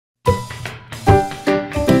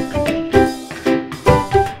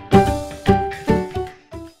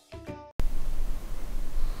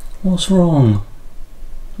What's wrong?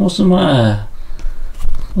 What's the matter?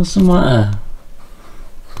 What's the matter?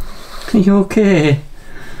 Are you okay?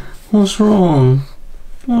 What's wrong?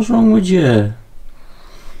 What's wrong with you?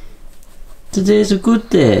 Today's a good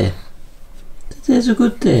day. Today's a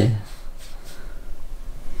good day.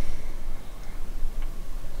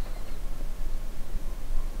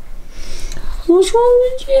 What's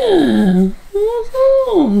wrong with you? What's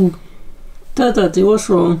wrong? Daddy, what's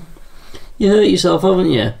wrong? You hurt yourself,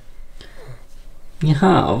 haven't you? You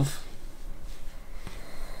have?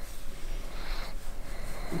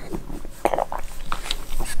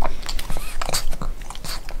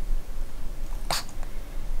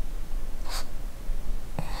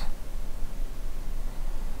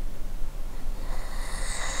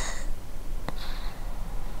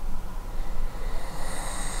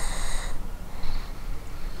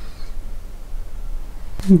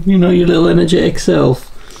 You know your little energetic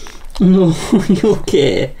self. No, you're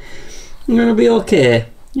okay. You're gonna be okay.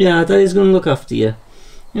 Yeah, Daddy's gonna look after you.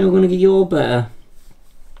 Yeah, we're gonna get you all better.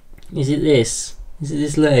 Is it this? Is it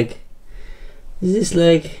this leg? Is this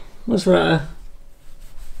leg? What's right?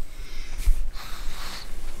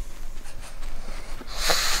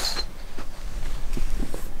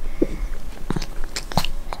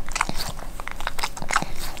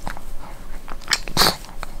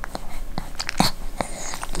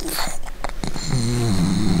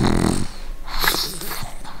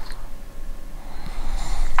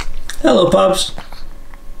 Hello, Pops.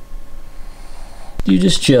 You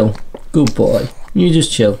just chill. Good boy. You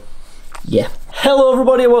just chill. Yeah. Hello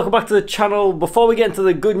everybody and welcome back to the channel. Before we get into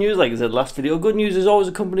the good news, like I said last video, good news is always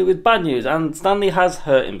accompanied with bad news, and Stanley has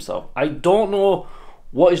hurt himself. I don't know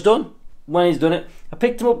what he's done, when he's done it. I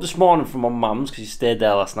picked him up this morning from my mum's because he stayed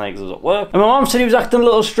there last night because I was at work. And my mum said he was acting a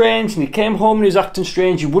little strange, and he came home and he was acting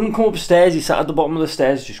strange. He wouldn't come upstairs, he sat at the bottom of the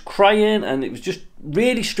stairs just crying, and it was just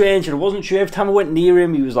really strange, and I wasn't sure. Every time I went near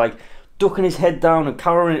him he was like ducking his head down and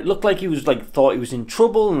cowering. It looked like he was like thought he was in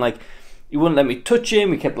trouble, and like he wouldn't let me touch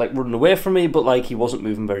him. He kept like running away from me, but like he wasn't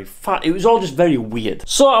moving very fast. It was all just very weird.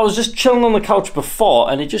 So I was just chilling on the couch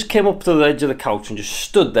before, and he just came up to the edge of the couch and just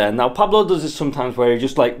stood there. Now Pablo does this sometimes where he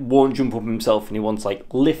just like won't jump up himself, and he wants like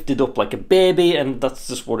lifted up like a baby, and that's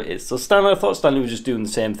just what it is. So Stanley, I thought Stanley was just doing the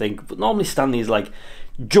same thing, but normally Stanley's like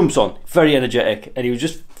jumps on, very energetic, and he was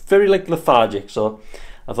just very like lethargic. So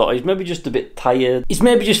I thought he's maybe just a bit tired. He's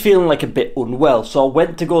maybe just feeling like a bit unwell. So I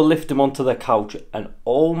went to go lift him onto the couch, and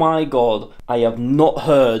oh my god, I have not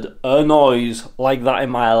heard a noise like that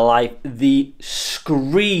in my life. The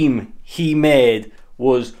scream he made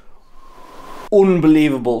was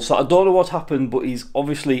unbelievable. So I don't know what's happened, but he's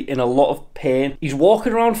obviously in a lot of pain. He's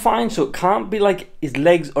walking around fine, so it can't be like his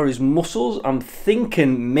legs or his muscles. I'm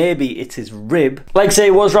thinking maybe it's his rib. Like I say,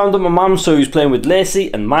 he was round at my mum's, so he was playing with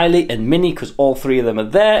Lacey and Miley and Minnie, because all three of them are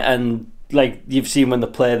there, and like you've seen when they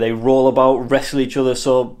play, they roll about, wrestle each other,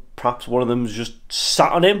 so perhaps one of them's just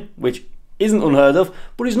sat on him, which isn't unheard of.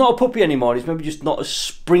 But he's not a puppy anymore. He's maybe just not as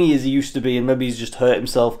springy as he usused to be, and maybe he's just hurt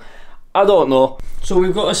himself. I don't know. So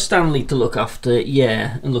we've got a Stanley to look after,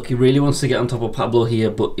 yeah. And look, he really wants to get on top of Pablo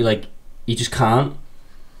here, but he just can't.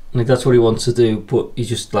 Like that's what he wants to do, but he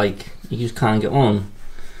just can't get on.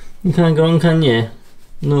 You can't get on, can you?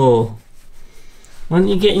 No. Why don't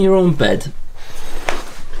you get in your own bed?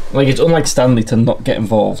 Like, it's unlike Stanley to not get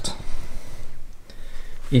involved.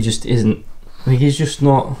 He just isn't. Like, he's just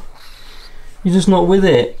not with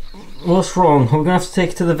it. What's wrong? I'm gonna have to take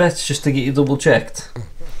you to the vets just to get you double checked.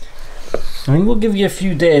 I mean, we'll give you a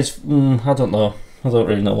few days. I don't know. I don't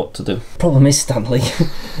really know what to do. Problem is, Stanley,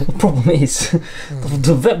 the problem is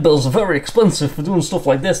the vet bills are very expensive for doing stuff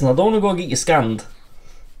like this, and I don't want to go get you scanned.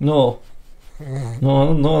 No,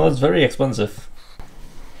 that's very expensive.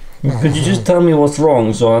 Could you just tell me what's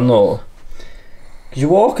wrong so I know? Because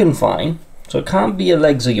you're walking fine, so it can't be your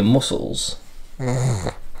legs or your muscles.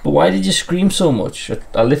 But why did you scream so much?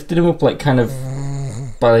 I lifted him up like kind of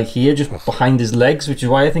by like here, just behind his legs, which is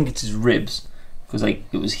why I think it's his ribs, because like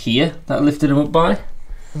it was here that I lifted him up by.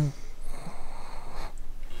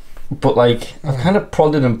 But like I've kind of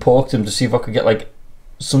prodded and poked him to see if I could get like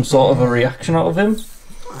some sort of a reaction out of him,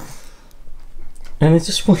 and it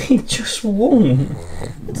just won't. It just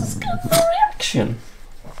get no reaction.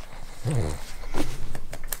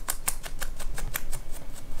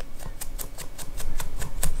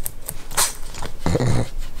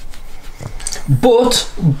 But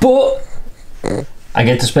I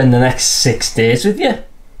get to spend the next 6 days with you.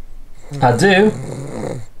 I do.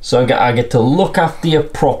 So I get to look after you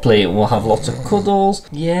properly, and we'll have lots of cuddles.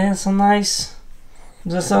 Yeah, so nice.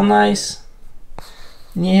 Does that sound nice?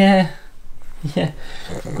 Yeah. Yeah,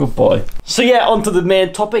 good boy. So yeah, on to the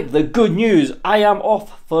main topic, the good news. I am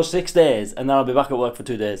off for 6 days, and then I'll be back at work for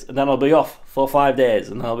 2 days, and then I'll be off for 5 days,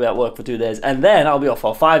 and then I'll be at work for 2 days, and then I'll be off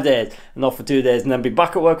for 5 days, and off for 2 days, and then be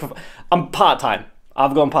back at work for... I'm part-time.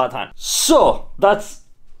 I've gone part-time. So, that's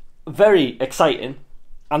very exciting,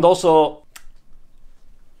 and also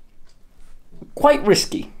quite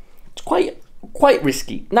risky. It's quite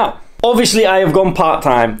risky. Now, obviously I have gone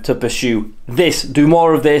part-time to pursue this, do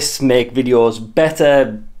more of this, make videos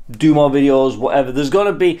better, do more videos, whatever. There's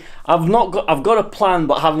gonna be, I've got a plan,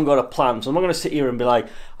 but I haven't got a plan. So I'm not gonna sit here and be like,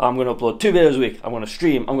 I'm gonna upload 2 videos a week, I'm gonna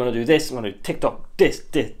stream, I'm gonna do this, I'm gonna do TikTok, this,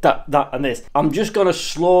 that, and this. I'm just gonna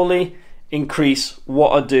slowly increase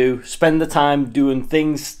what I do, spend the time doing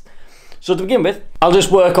things. So to begin with, I'll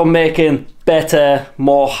just work on making better,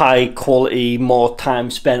 more high quality, more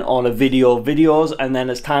time spent on videos, and then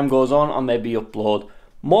as time goes on, I'll maybe upload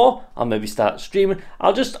more, I'll maybe start streaming.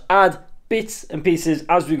 I'll just add bits and pieces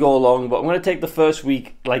as we go along, but I'm going to take the first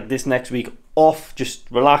week, like this next week, off, just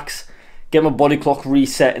relax, get my body clock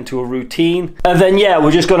reset into a routine, and then yeah,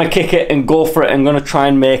 we're just going to kick it and go for it. I'm going to try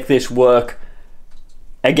and make this work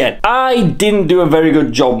again. I didn't do a very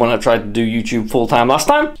good job when I tried to do YouTube full-time last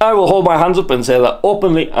time. I will hold my hands up and say that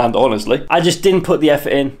openly and honestly. I just didn't put the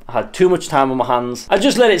effort in. I had too much time on my hands. I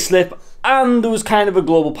just let it slip, and there was kind of a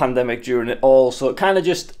global pandemic during it all, so it kind of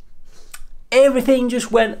just, everything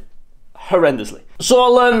just went horrendously. So I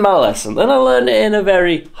learned my lesson, and I learned it in a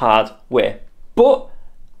very hard way. But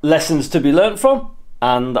lessons to be learned from,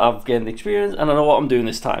 and I've gained experience, and I know what I'm doing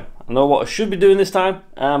this time. I know what I should be doing this time,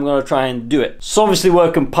 and I'm going to try and do it. So obviously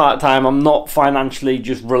working part-time, I'm not financially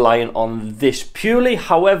just relying on this purely.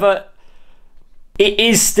 However, it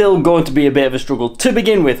is still going to be a bit of a struggle to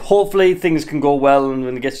begin with. Hopefully things can go well, and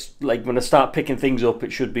when it gets, like, when I start picking things up,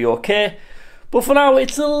 it should be okay. But for now,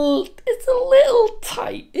 it's a little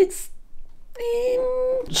tight.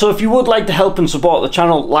 So if you would like to help and support the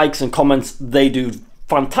channel, likes and comments, they do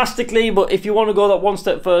fantastically. But if you want to go that one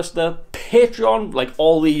step first, the Patreon, like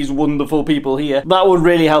all these wonderful people here, that would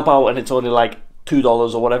really help out, and it's only like $2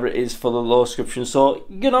 or whatever it is for the low subscription. So,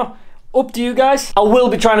 you know, up to you guys. I will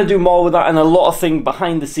be trying to do more with that, and a lot of things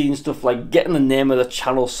behind the scenes stuff, like getting the name of the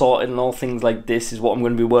channel sorted and all things like this is what I'm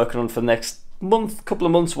going to be working on for the next month, couple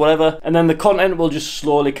of months, whatever. And then the content will just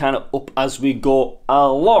slowly kind of up as we go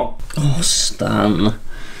along. Oh, Stan.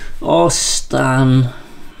 Oh, Stan.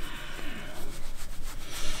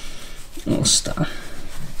 Oh, Stan.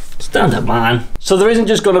 Stand up, man. So there isn't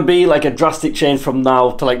just going to be like a drastic change from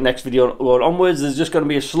now to like next video or onwards. There's just going to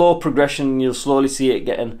be a slow progression. You'll slowly see it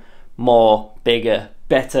getting more, bigger,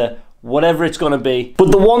 better, whatever it's going to be.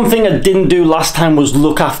 But the one thing I didn't do last time was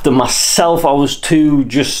look after myself. I was too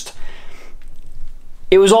just...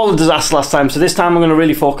 It was all a disaster last time. So this time I'm going to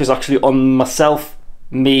really focus actually on myself,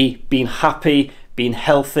 me being happy, being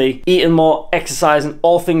healthy, eating more, exercising,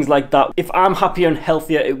 all things like that. If I'm happier and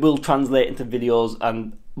healthier, it will translate into videos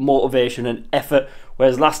and motivation and effort,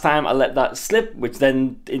 whereas last time I let that slip, which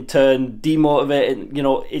then in turn demotivated. You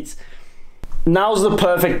know, it's now's the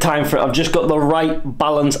perfect time for it. I've just got the right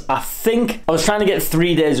balance. I think I was trying to get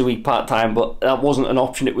 3 days a week part-time, but that wasn't an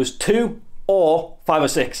option. It was 2 or 5 or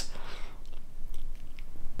 6.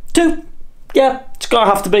 2. Yeah, it's gonna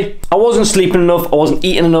have to be. I wasn't sleeping enough, I wasn't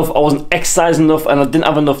eating enough, I wasn't exercising enough, and I didn't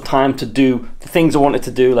have enough time to do the things I wanted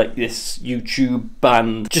to do, like this YouTube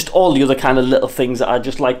and just all the other kind of little things that I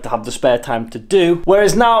just like to have the spare time to do.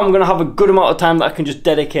 Whereas now I'm gonna have a good amount of time that I can just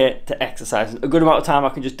dedicate to exercising, a good amount of time I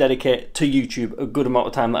can just dedicate to YouTube, a good amount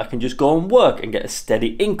of time that I can just go and work and get a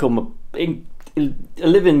steady income, a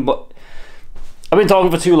living. But I've been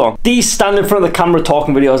talking for too long. These stand in front of the camera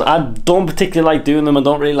talking videos, I don't particularly like doing them. I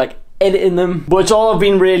don't really like editing them, but it's all I've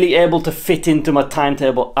been really able to fit into my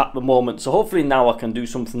timetable at the moment. So hopefully now I can do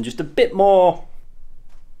something just a bit more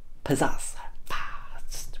pizzazz.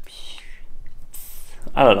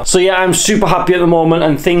 I don't know. So yeah, I'm super happy at the moment,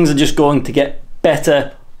 and things are just going to get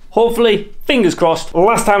better. Hopefully, fingers crossed.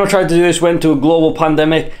 Last time I tried to do this went to a global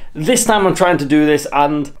pandemic. This time I'm trying to do this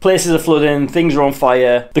and places are flooding, things are on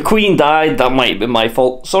fire. The Queen died, that might have been my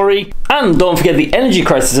fault, sorry. And don't forget the energy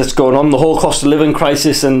crisis that's going on, the whole cost of living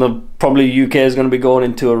crisis, and the probably UK is going to be going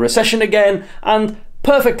into a recession again. And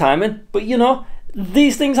perfect timing, but you know,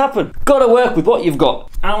 these things happen. Gotta work with what you've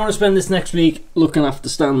got. I want to spend this next week looking after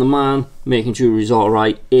Stan the man, making sure he's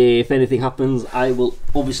alright. If anything happens, I will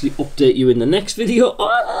obviously update you in the next video.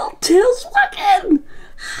 Oh, tail's wagging!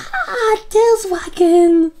 Ah, tail's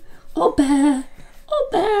wagging! Oh bear, oh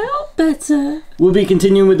bear, oh better. We'll be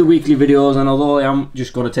continuing with the weekly videos, and although I am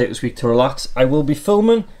just going to take this week to relax, I will be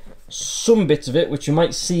filming some bits of it, which you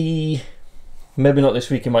might see, maybe not this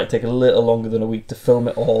week, it might take a little longer than a week to film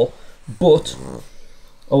it all. but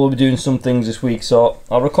I will be doing some things this week, so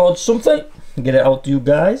I'll record something and get it out to you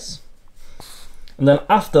guys, and then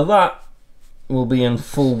after that we'll be in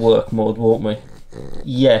full work mode, won't we?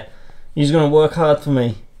 Yeah, he's gonna work hard for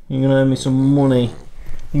me. You're gonna earn me some money.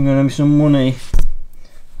 You're gonna earn me some money.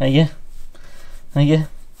 Are you? Are you?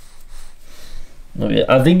 Oh, yeah.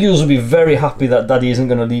 I think you'll be very happy that Daddy isn't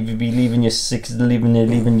gonna be leaving you 6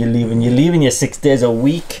 days a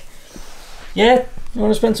week. Yeah, you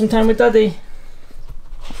wanna spend some time with Daddy?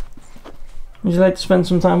 Would you like to spend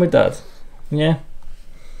some time with Dad? Yeah.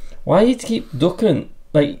 Why do you keep ducking?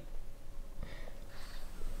 Like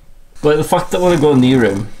the fact that I want to go near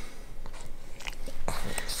him.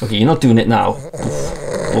 Okay, you're not doing it now.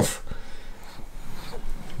 Oof.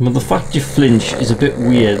 But the fact you flinch is a bit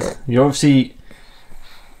weird. You're obviously...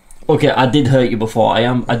 Okay, I did hurt you before.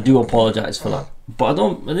 I do apologise for that. But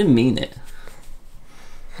I didn't mean it.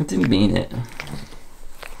 I didn't mean it.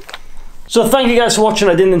 So thank you guys for watching.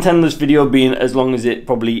 I didn't intend this video being as long as it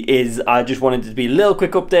probably is. I just wanted it to be a little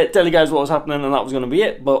quick update, tell you guys what was happening, and that was going to be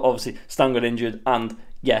it. But obviously Stan got injured, and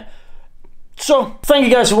yeah. So thank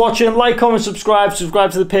you guys for watching. Like, comment, subscribe to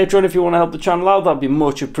the Patreon if you want to help the channel out. That'd be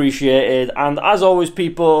much appreciated. And as always,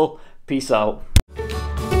 people, peace out.